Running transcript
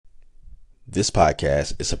This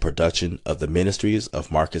podcast is a production of the Ministries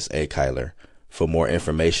of Marcus A. Kyler. For more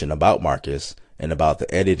information about Marcus and about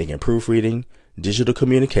the editing and proofreading, digital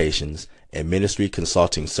communications, and ministry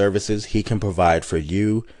consulting services he can provide for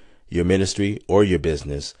you, your ministry, or your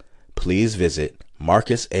business, please visit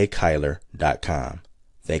marcusakyler.com.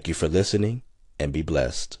 Thank you for listening and be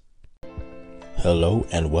blessed. Hello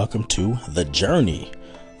and welcome to The Journey,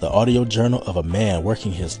 the audio journal of a man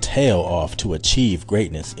working his tail off to achieve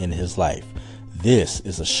greatness in his life. This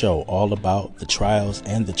is a show all about the trials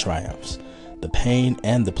and the triumphs, the pain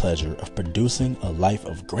and the pleasure of producing a life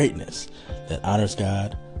of greatness that honors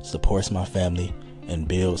God, supports my family, and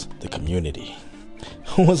builds the community.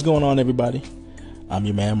 What's going on, everybody? I'm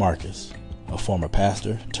your man Marcus, a former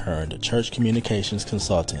pastor turned church communications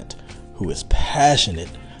consultant who is passionate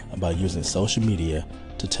about using social media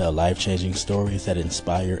to tell life-changing stories that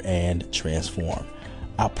inspire and transform.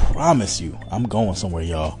 I promise you, I'm going somewhere,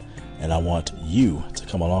 y'all, and I want you to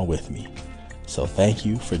come along with me. So thank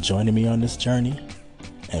you for joining me on this journey,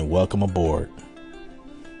 and welcome aboard.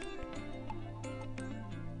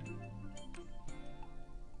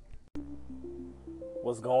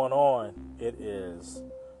 What's going on? It is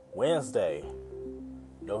Wednesday,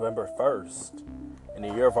 November 1st, in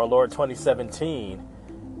the year of our Lord 2017.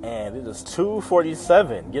 And it is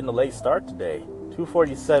 2:47, getting a late start today,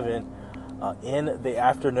 2:47 in the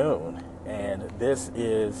afternoon. And this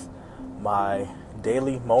is my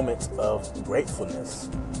daily moment of gratefulness.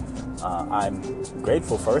 I'm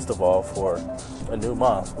grateful, first of all, for a new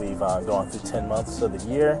month. We've gone through 10 months of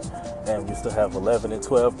the year, and we still have 11 and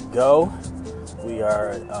 12 to go. We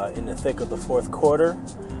are in the thick of the fourth quarter.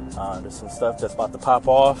 There's some stuff that's about to pop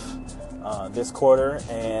off this quarter,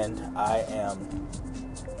 and I am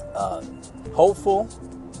hopeful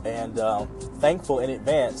and thankful in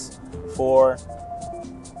advance for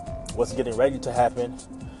what's getting ready to happen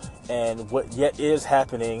and what yet is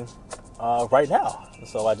happening right now.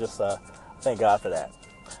 So I just thank God for that.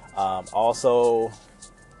 Also,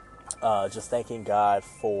 just thanking God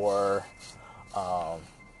for, I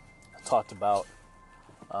talked about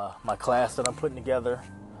my class that I'm putting together.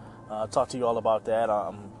 Talked to you all about that.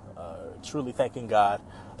 I'm truly thanking God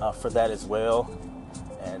for that as well.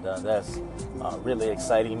 And that's really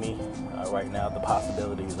exciting me right now. The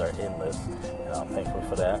possibilities are endless, and I'm thankful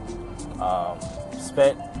for that.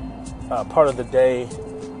 Spent part of the day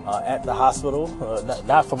at the hospital,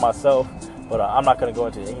 not for myself, but I'm not going to go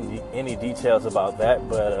into any details about that.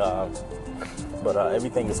 But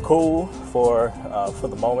everything is cool for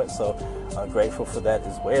the moment, so I'm grateful for that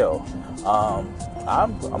as well.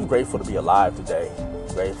 I'm grateful to be alive today.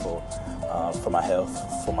 Grateful for my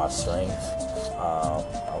health, for my strength.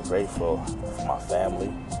 I'm grateful for my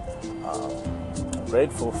family. I'm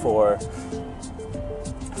grateful for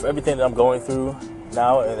everything that I'm going through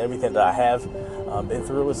now and everything that I have been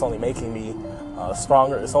through. It's only making me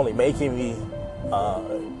stronger. It's only making me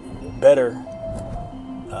better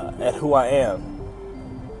at who I am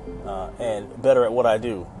and better at what I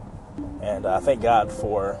do. And I thank God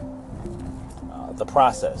for the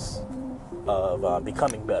process of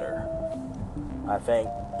becoming better. I thank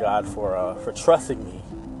God for trusting me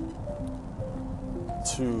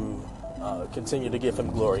to continue to give Him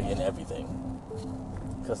glory in everything,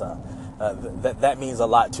 because that means a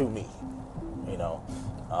lot to me. You know,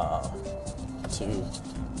 to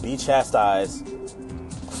be chastised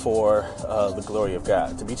for the glory of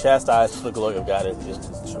God. To be chastised for the glory of God is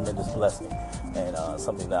a tremendous blessing, and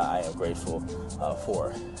something that I am grateful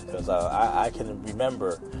for, because I can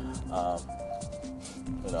remember, a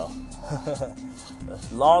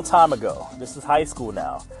long time ago. This is high school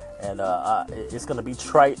now, and it's going to be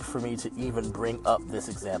trite for me to even bring up this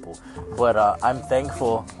example, but I'm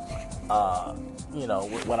thankful,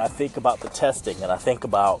 when I think about the testing, and I think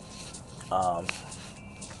about,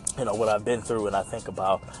 what I've been through, and I think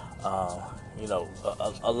about,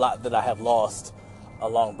 a lot that I have lost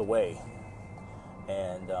along the way,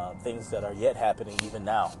 and things that are yet happening even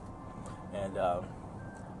now, and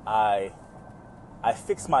I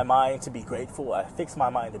fix my mind to be grateful. I fix my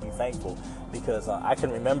mind to be thankful, because I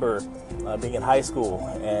can remember being in high school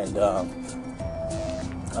and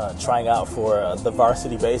trying out for the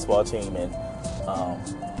varsity baseball team, and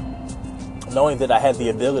knowing that I had the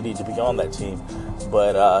ability to be on that team,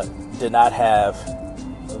 but did not have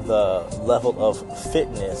the level of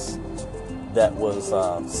fitness that was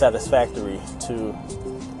satisfactory to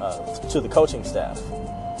the coaching staff.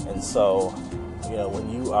 And so,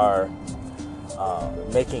 when you are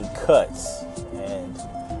making cuts and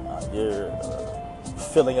you're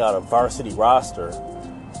filling out a varsity roster,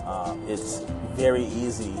 it's very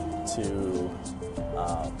easy to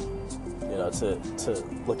to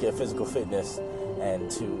look at physical fitness and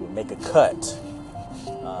to make a cut.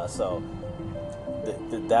 So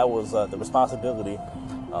that was the responsibility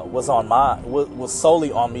was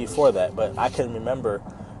solely on me for that. But I can remember,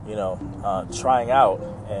 trying out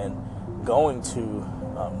and going to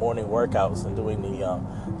morning workouts and doing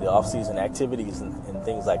the off-season activities and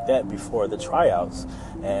things like that before the tryouts.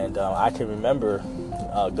 And I can remember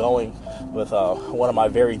going with one of my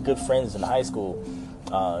very good friends in high school.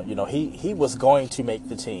 He was going to make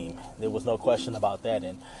the team. There was no question about that.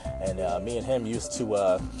 And me and him used to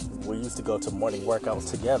go to morning workouts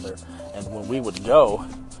together. And when we would go,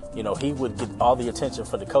 he would get all the attention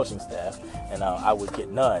for the coaching staff, and I would get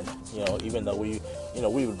none. Even though we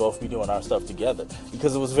would both be doing our stuff together,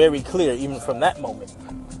 because it was very clear, even from that moment,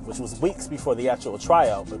 which was weeks before the actual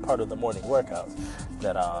tryout, but part of the morning workouts,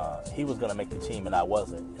 that he was going to make the team and I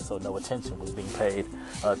wasn't, and so no attention was being paid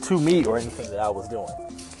to me or anything that I was doing.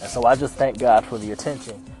 And so I just thank God for the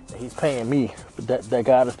attention that He's paying me, that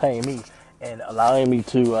God is paying me, and allowing me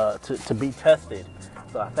to be tested.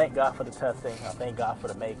 So I thank God for the testing. I thank God for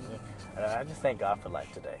the making. And I just thank God for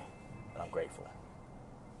life today. And I'm grateful.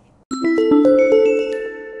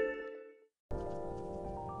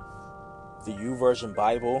 The YouVersion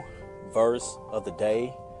Bible verse of the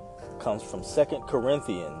day comes from 2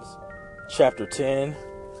 Corinthians chapter 10,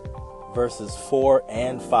 verses 4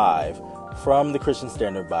 and 5 from the Christian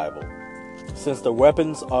Standard Bible. Since the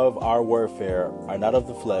weapons of our warfare are not of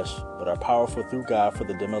the flesh, but are powerful through God for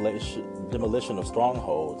the demolition of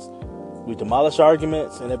strongholds, we demolish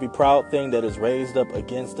arguments and every proud thing that is raised up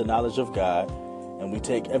against the knowledge of God, and we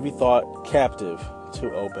take every thought captive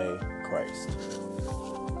to obey Christ.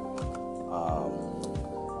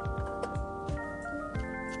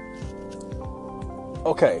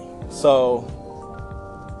 Okay, so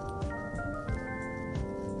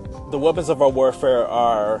the weapons of our warfare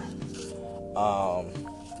are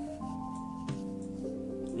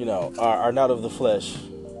not of the flesh.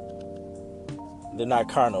 They're not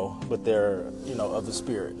carnal, but they're, of the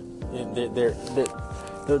Spirit.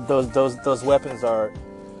 Those weapons are,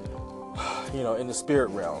 in the spirit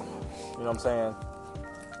realm. You know what I'm saying?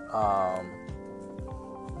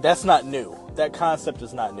 That's not new. That concept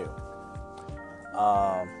is not new.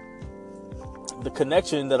 The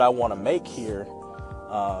connection that I want to make here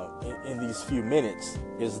in these few minutes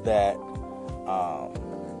is that,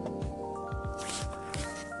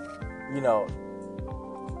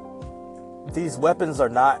 these weapons are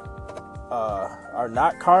not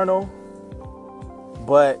carnal,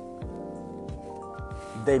 but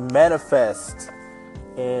they manifest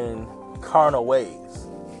in carnal ways.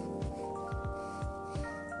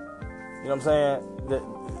 You know what I'm saying?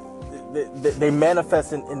 They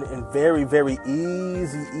manifest in very, very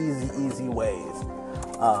easy ways.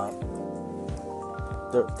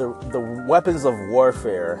 The weapons of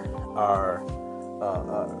warfare are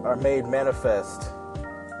made manifest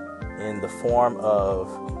in the form of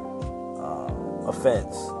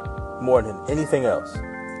offense more than anything else.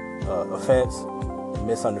 Offense and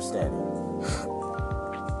misunderstanding.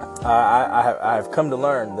 I have come to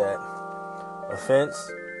learn that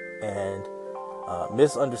offense and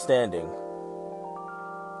misunderstanding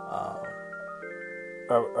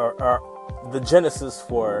are the genesis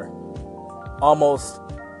for almost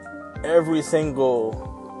every single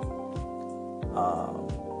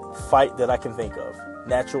fight that I can think of,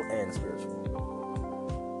 natural and spiritual.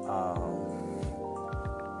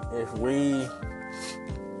 If we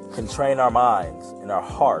can train our minds and our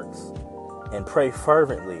hearts and pray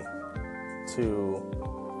fervently to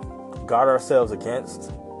guard ourselves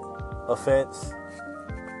against offense,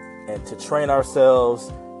 and to train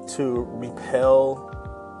ourselves to repel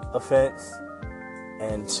offense,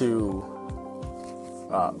 and to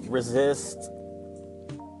resist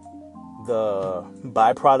the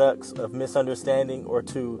byproducts of misunderstanding, or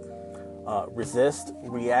to resist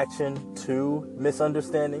reaction to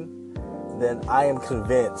misunderstanding, then I am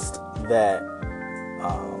convinced that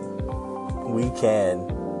we can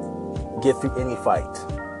get through any fight,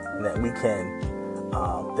 and that we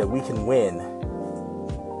can win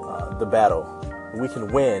the battle. We can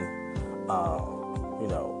win,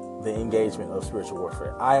 the engagement of spiritual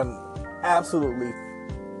warfare. I am absolutely,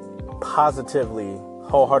 positively,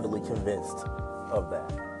 wholeheartedly convinced of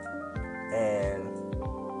that. And,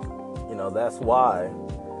 that's why,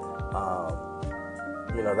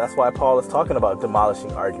 that's why Paul is talking about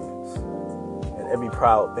demolishing arguments and every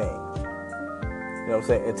proud thing. You know what I'm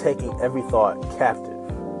saying? And taking every thought captive. You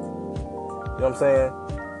know what I'm saying?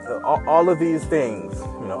 All of these things,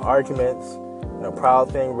 arguments,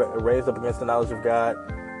 proud thing raised up against the knowledge of God,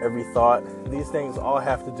 every thought, these things all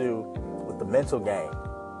have to do with the mental game.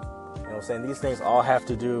 You know what I'm I'm saying? These things all have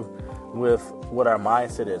to do with what our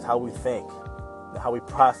mindset is, how we think, how we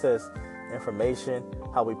process information,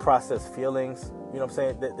 how we process feelings. You know what I'm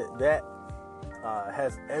saying? That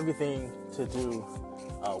has everything to do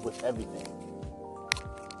with everything.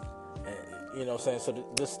 And, you know what I'm saying? So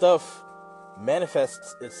this stuff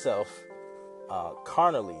manifests itself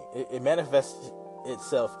carnally. It manifests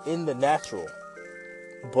itself in the natural,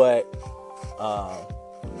 but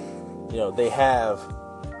they have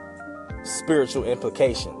spiritual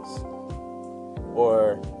implications,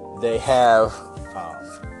 or they have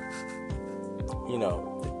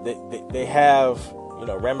they have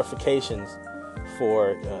ramifications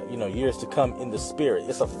for years to come in the spirit.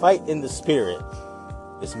 It's a fight in the spirit.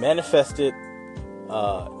 It's manifested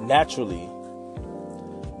naturally,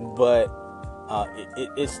 but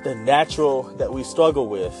it's the natural that we struggle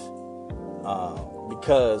with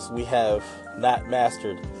because we have not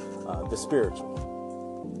mastered the spiritual.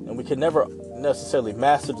 And we can never necessarily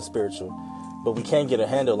master the spiritual, but we can get a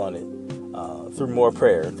handle on it through more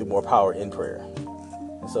prayer, through more power in prayer.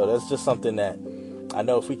 And so that's just something that I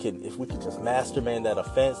know if we could just master, man, that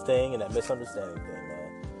offense thing and that misunderstanding thing,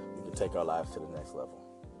 man, we could take our lives to the next level.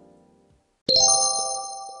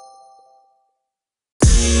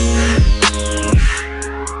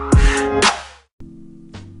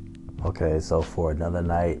 Okay, so for another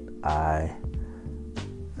night, I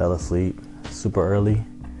fell asleep super early,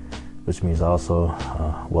 which means I also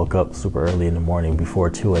woke up super early in the morning before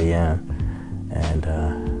 2 a.m. and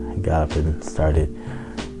got up and started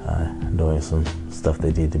doing some stuff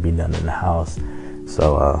that needed to be done in the house.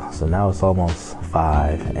 So now it's almost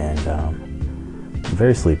 5 and I'm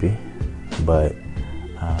very sleepy, but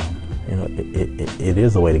it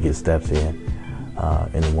is a way to get steps in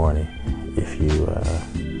the morning. If you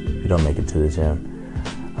don't make it to the gym,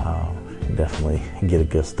 definitely get a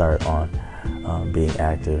good start on being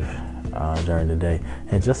active during the day.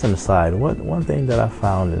 And just an aside, one thing that I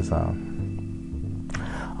found is I'm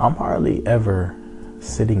hardly ever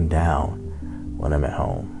sitting down when I'm at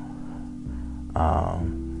home.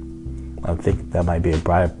 I think that might be a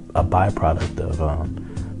byproduct of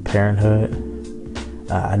parenthood.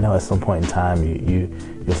 I know at some point in time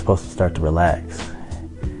you're supposed to start to relax,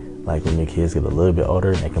 like when your kids get a little bit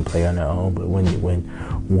older and they can play on their own. But when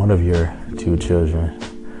one of your two children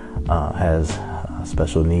has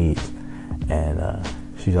special needs and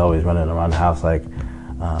she's always running around the house like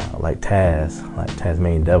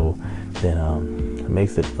Tasmanian devil, then it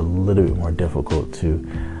makes it a little bit more difficult to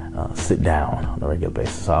sit down on a regular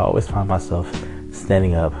basis. So I always find myself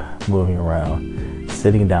standing up, moving around,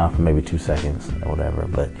 sitting down for maybe 2 seconds or whatever.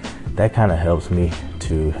 But that kind of helps me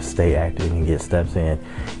to stay active and get steps in,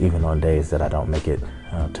 even on days that I don't make it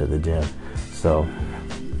to the gym. So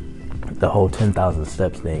the whole 10,000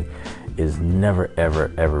 steps thing is never,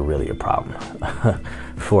 ever, ever really a problem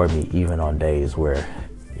for me, even on days where,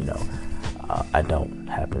 I don't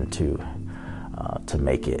happen to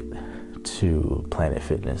make it to Planet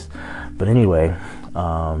Fitness. But anyway,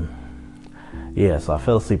 so I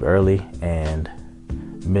fell asleep early and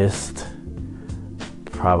missed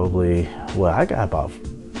probably, I got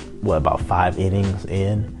about 5 innings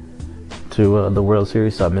in to the World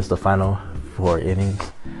Series. So I missed the final 4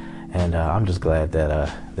 innings. And I'm just glad that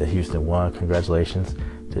Houston won. Congratulations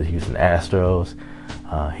to the Houston Astros.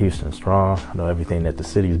 Houston strong. I know everything that the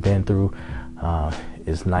city's been through.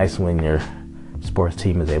 It's nice when your sports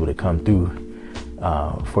team is able to come through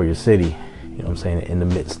for your city. You know what I'm saying? In the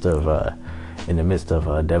midst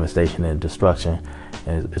of devastation and destruction.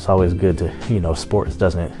 And it's always good to, sports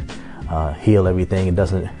doesn't heal everything. It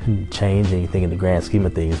doesn't change anything in the grand scheme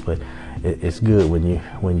of things. But it's good when you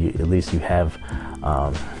at least you have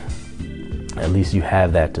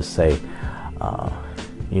that to say,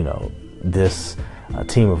 this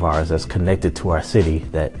team of ours that's connected to our city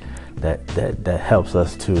that helps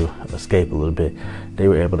us to escape a little bit. They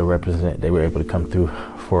were able to represent. They were able to come through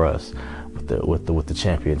for us with the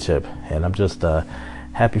championship. And I'm just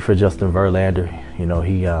happy for Justin Verlander.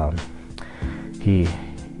 He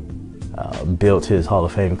built his Hall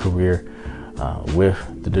of Fame career with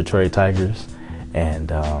the Detroit Tigers,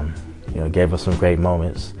 and gave us some great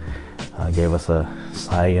moments. Gave us a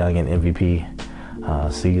Cy Young and MVP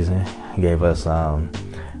season. Gave us so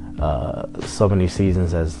many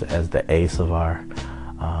seasons as the ace of our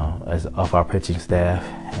pitching staff.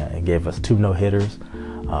 It gave us 2 no-hitters,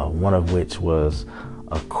 one of which was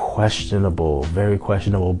a very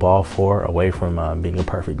questionable ball 4 away from being a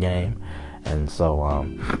perfect game. And so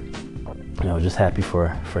just happy for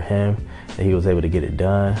him that he was able to get it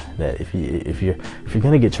done. That if you're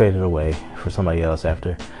gonna get traded away for somebody else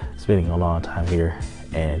after spending a long time here,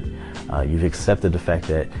 and you've accepted the fact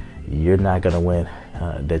that you're not going to win,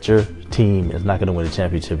 that your team is not going to win the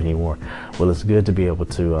championship anymore. Well, it's good to be able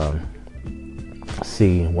to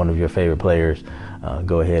see one of your favorite players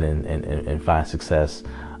go ahead and find success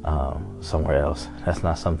somewhere else. That's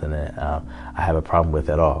not something that I have a problem with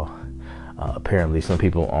at all. Apparently, some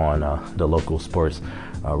people on the local sports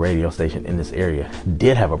radio station in this area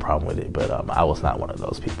did have a problem with it, but I was not one of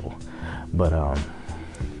those people. But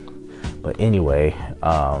anyway,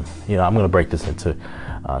 I'm going to break this into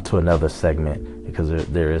to another segment, because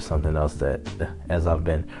there is something else that, as I've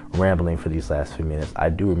been rambling for these last few minutes, I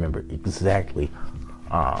do remember exactly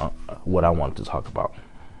what I wanted to talk about.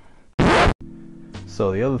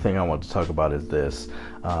 So the other thing I want to talk about is this.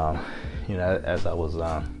 As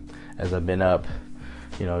I've been up,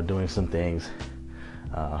 doing some things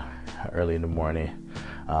early in the morning,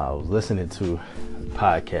 I was listening to a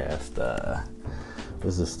podcast.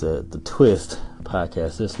 This is the Twist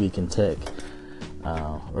podcast, This Week in Tech,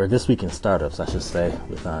 or This Week in Startups, I should say,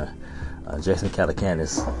 with Jason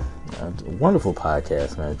Calacanis. Wonderful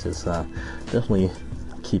podcast, man. Just definitely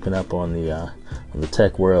keeping up on the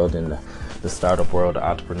tech world and the startup world, the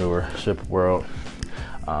entrepreneurship world.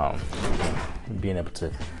 Being able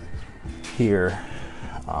to hear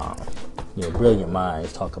brilliant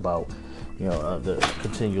minds talk about the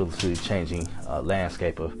continuously changing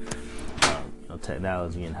landscape of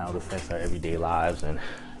technology and how it affects our everyday lives, and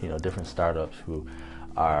different startups who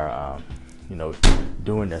are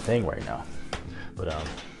doing their thing right now. But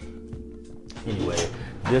anyway,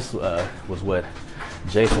 this was what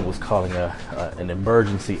Jason was calling an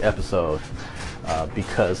emergency episode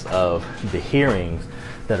because of the hearings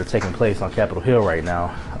that are taking place on Capitol Hill right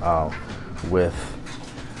now with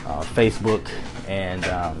Facebook and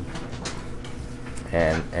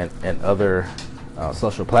other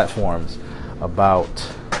social platforms about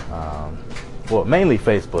mainly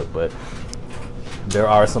Facebook, but there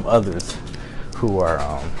are some others who are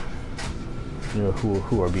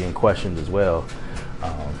who are being questioned as well,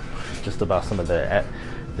 just about some of their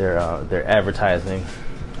advertising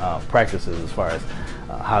practices, as far as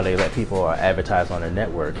how they let people advertise on their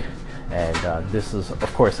network. And this is,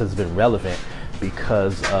 of course, has been relevant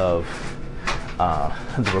because of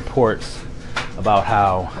the reports about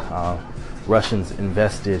how Russians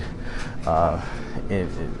invested in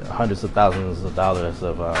hundreds of thousands of dollars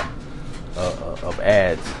of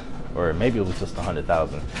ads, or maybe it was just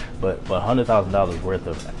 100,000, but $100,000 worth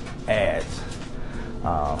of ads,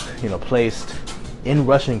 placed in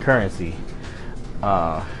Russian currency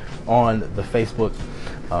on the Facebook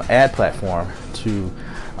ad platform to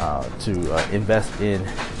invest in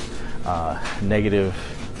negative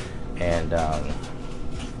and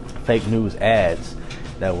fake news ads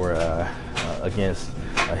that were against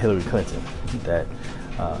Hillary Clinton, that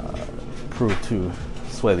proved to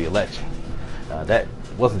sway the election. That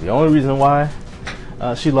wasn't the only reason why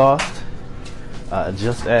she lost,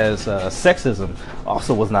 just as sexism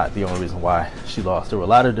also was not the only reason why she lost. There were a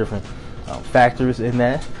lot of different factors in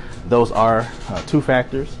that. Those are two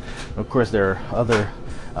factors. Of course, there are other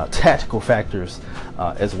tactical factors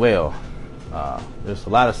as well. There's a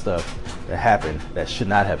lot of stuff that happened that should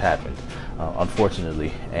not have happened,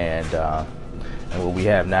 unfortunately, and what we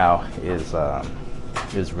have now is a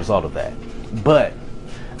result of that. But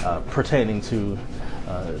pertaining to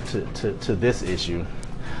this issue,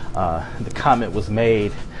 the comment was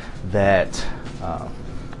made that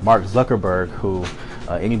Mark Zuckerberg, who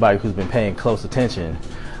anybody who's been paying close attention,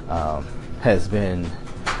 has been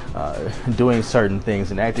doing certain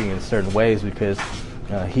things and acting in certain ways because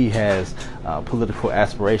he has political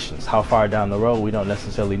aspirations. How far down the road, we don't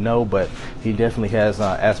necessarily know, but he definitely has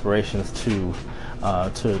aspirations to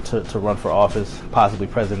run for office, possibly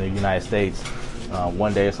president of the United States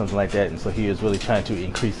one day or something like that. And so he is really trying to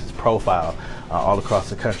increase his profile all across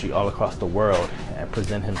the country, all across the world, and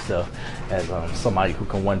present himself as somebody who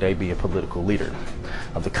can one day be a political leader.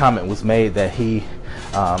 The comment was made that he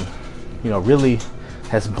really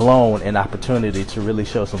has blown an opportunity to really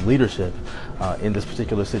show some leadership in this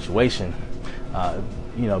particular situation.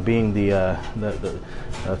 Being the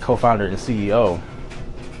co-founder and CEO,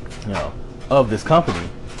 of this company,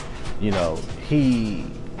 he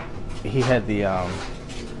had the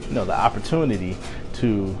the opportunity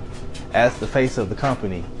to, as the face of the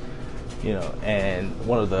company, and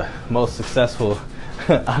one of the most successful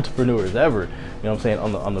entrepreneurs ever,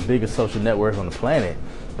 on the biggest social network on the planet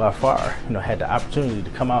by far, had the opportunity to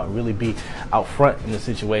come out and really be out front in the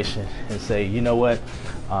situation and say, I'm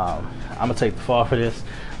gonna take the fall for this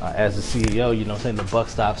as the CEO. The buck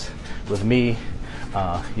stops with me.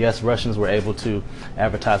 Yes, Russians were able to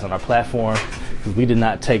advertise on our platform because we did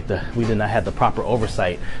not have the proper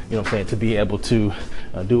oversight, you know what I'm saying, to be able to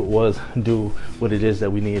do what it is that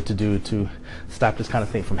we needed to do to stop this kind of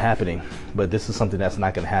thing from happening. But this is something that's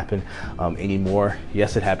not going to happen anymore.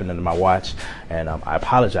 Yes, it happened under my watch, and I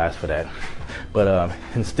apologize for that. But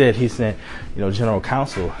instead, he sent, general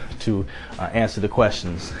counsel to answer the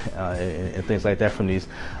questions and things like that from these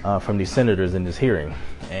senators in this hearing.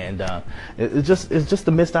 And it's just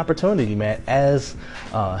a missed opportunity, man. As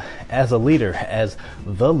a leader, as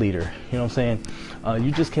the leader, you know what I'm saying?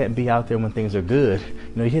 You just can't be out there when things are good.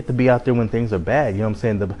 You have to be out there when things are bad. You know what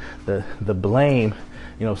I'm saying? The blame,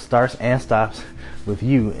 starts and stops with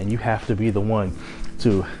you, and you have to be the one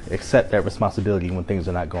to accept that responsibility when things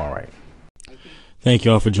are not going right. Thank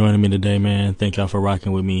y'all for joining me today, man. Thank y'all for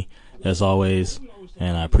rocking with me as always.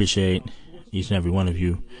 And I appreciate each and every one of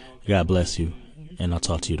you. God bless you. And I'll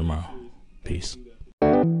talk to you tomorrow. Peace.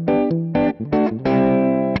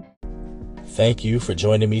 Thank you for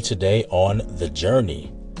joining me today on The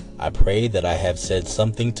Journey. I pray that I have said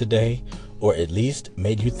something today, or at least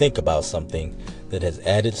made you think about something that has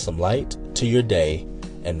added some light to your day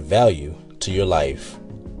and value to your life.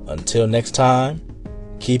 Until next time,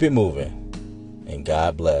 keep it moving. And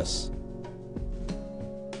God bless.